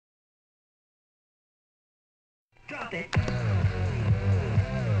Drop it.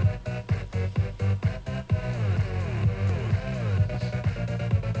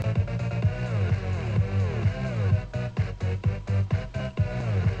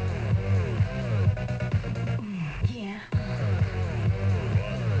 Yeah.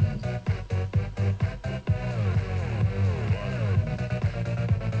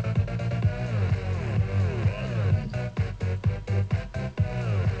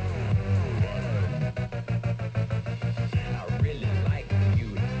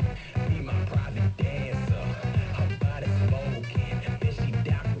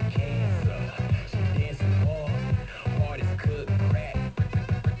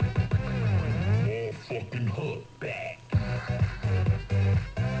 Fucking hook back.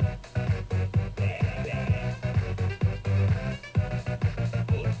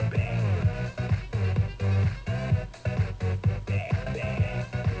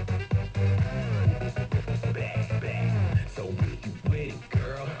 So if you with it,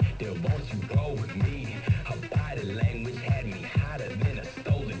 girl, then won't you roll with me? Her body language had me hotter than a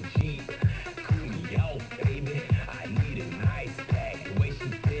stolen Jeep. Cool me off, baby. I need a nice pack. The way she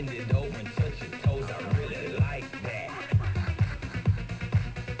bend it over and touch your toes, I really like that.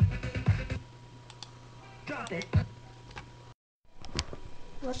 Drop it.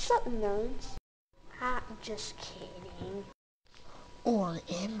 What's up, nerds? I'm just kidding. Or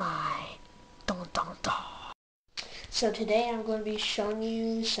am I? Dun dun dun. So today I'm going to be showing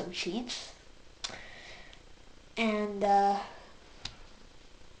you some cheats. And,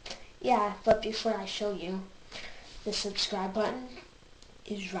 yeah, but before I show you, the subscribe button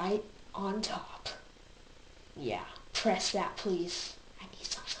is right on top. Yeah, press that, please. I need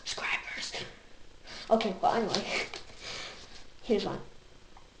some subscribers. Okay, well, anyway, here's one.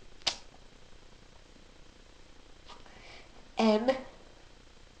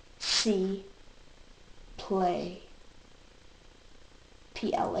 MC Play.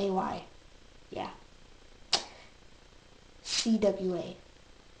 Play. Yeah. CWA.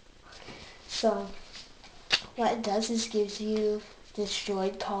 So, what it does is gives you this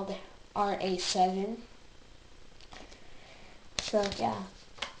droid called RA7. So, yeah.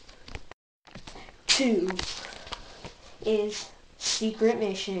 2 is secret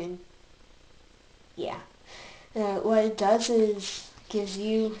mission. Yeah. What it does is gives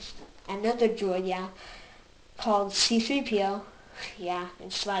you another droid, yeah, called C3PO. Yeah,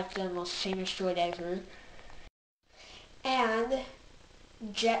 it's like the most famous droid ever. And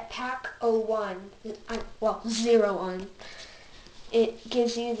Jetpack 01, well, 01. It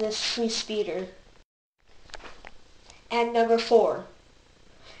gives you this free speeder. And number 4,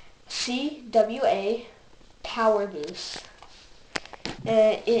 CWA Power Boost.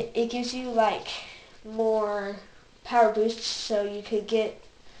 It gives you like more power boosts, so you could get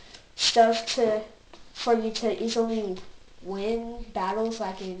stuff for you to easily win battles,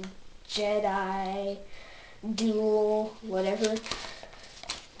 like in Jedi, Duel, whatever.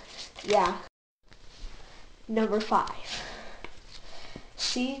 Yeah. Number 5,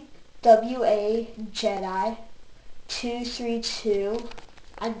 CWA Jedi 232.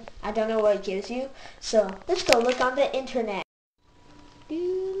 I don't know what it gives you, so let's go look on the internet.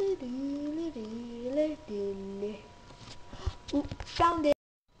 Ooh, found it.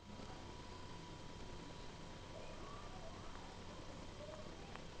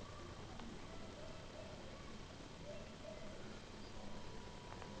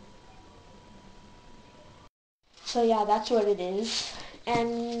 So yeah, that's what it is.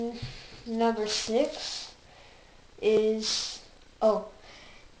 And number 6 is,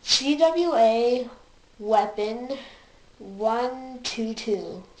 CWA Weapon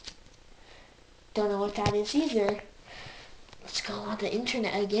 122. Don't know what that is either. Let's go on the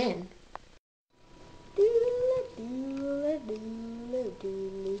internet again.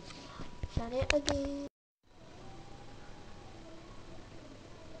 Found it again.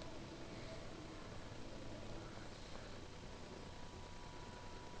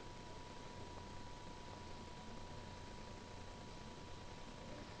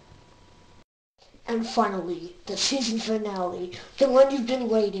 And finally, the season finale, the one you've been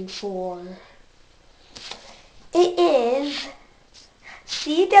waiting for. It is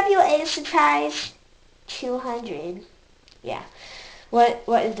CWA Surprise 200. Yeah. What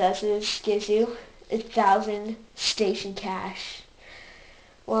it does is gives you 1,000 station cash.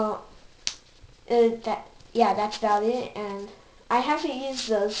 Well, that's about it. And I haven't used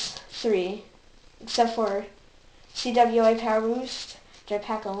those 3, except for CWA Power Boost,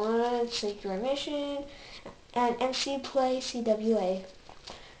 Jetpack 1, Secret Mission, and MC Play CWA.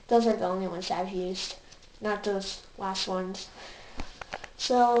 Those are the only ones I've used, not those last ones.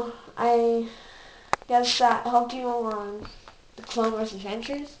 So guess that helped you on the Clone Wars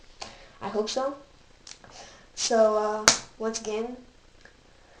Adventures. I hope so. So, once again,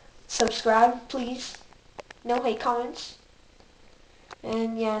 subscribe, please. No hate comments.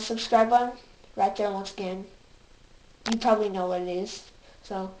 And yeah, subscribe button right there once again. You probably know what it is.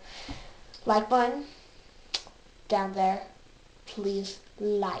 So, like button down there. Please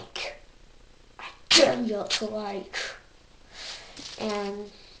like. I dare you to like.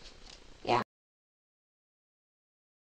 And